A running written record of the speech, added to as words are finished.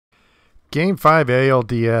Game 5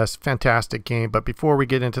 ALDS, fantastic game. But before we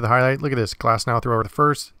get into the highlight, look at this. Glass now throw over the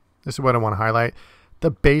first. This is what I want to highlight.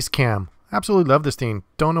 The base cam. Absolutely love this thing.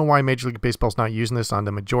 Don't know why Major League Baseball's not using this on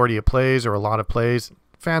the majority of plays or a lot of plays.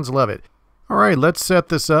 Fans love it. All right, let's set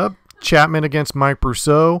this up. Chapman against Mike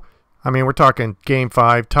Brosseau. I mean, we're talking Game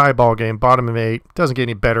 5, tie ball game, bottom of 8. Doesn't get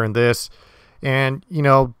any better than this. And, you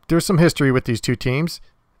know, there's some history with these two teams.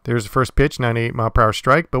 There's the first pitch, 98-mile-per-hour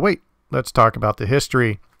strike. But wait, let's talk about the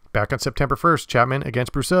history. Back on September 1st, Chapman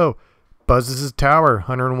against Brosseau. Buzzes his tower,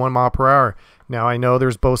 101 mile per hour. Now, I know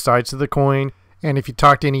there's both sides of the coin. And if you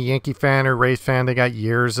talk to any Yankee fan or Rays fan, they got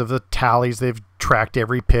years of the tallies. They've tracked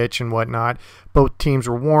every pitch and whatnot. Both teams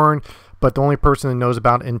were warned, but the only person that knows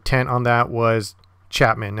about intent on that was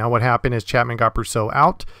Chapman. Now, what happened is Chapman got Brosseau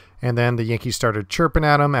out, and then the Yankees started chirping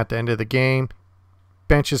at him at the end of the game.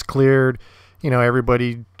 Benches cleared. You know,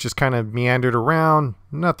 everybody just kind of meandered around.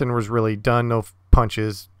 Nothing was really done. No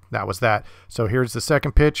punches. That was that. So here's the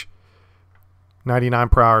second pitch. 99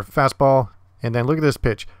 per hour fastball. And then look at this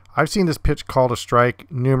pitch. I've seen this pitch called a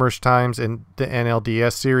strike numerous times in the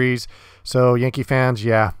NLDS series. So Yankee fans,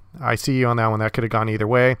 yeah, I see you on that one. That could have gone either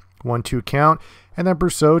way. 1-2 count. And then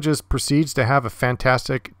Brosseau just proceeds to have a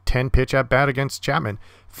fantastic 10-pitch at-bat against Chapman.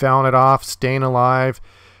 Fouling it off, staying alive.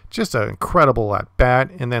 Just an incredible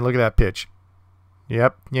at-bat. And then look at that pitch.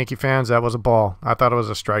 Yep, Yankee fans, that was a ball. I thought it was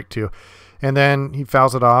a strike too. And then he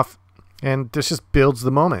fouls it off. And this just builds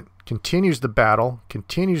the moment. Continues the battle.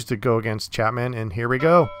 Continues to go against Chapman. And here we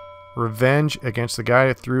go. Revenge against the guy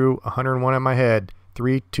that threw 101 at my head.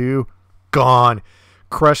 3-2, gone.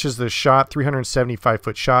 Crushes the shot,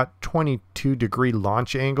 375-foot shot, 22-degree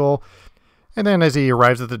launch angle. And then as he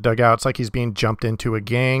arrives at the dugout, it's like he's being jumped into a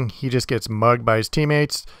gang. He just gets mugged by his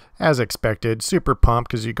teammates, as expected. Super pumped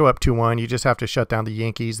because you go up 2-1. You just have to shut down the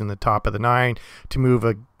Yankees in the top of the 9 to move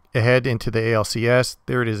ahead into the ALCS.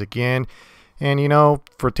 There it is again. And, you know,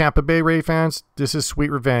 for Tampa Bay Ray fans, this is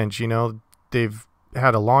sweet revenge. You know, they've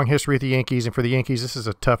had a long history with the Yankees, and for the Yankees, this is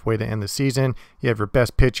a tough way to end the season. You have your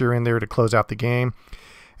best pitcher in there to close out the game.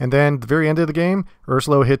 And then the very end of the game,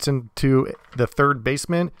 Ursulo hits into the third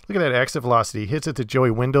baseman. Look at that exit velocity. Hits it to Joey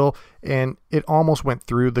Wendell, and it almost went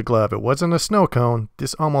through the glove. It wasn't a snow cone.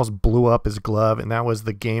 This almost blew up his glove, and that was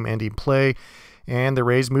the game-ending play. And the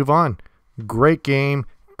Rays move on. Great game.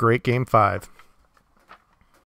 Great Game 5.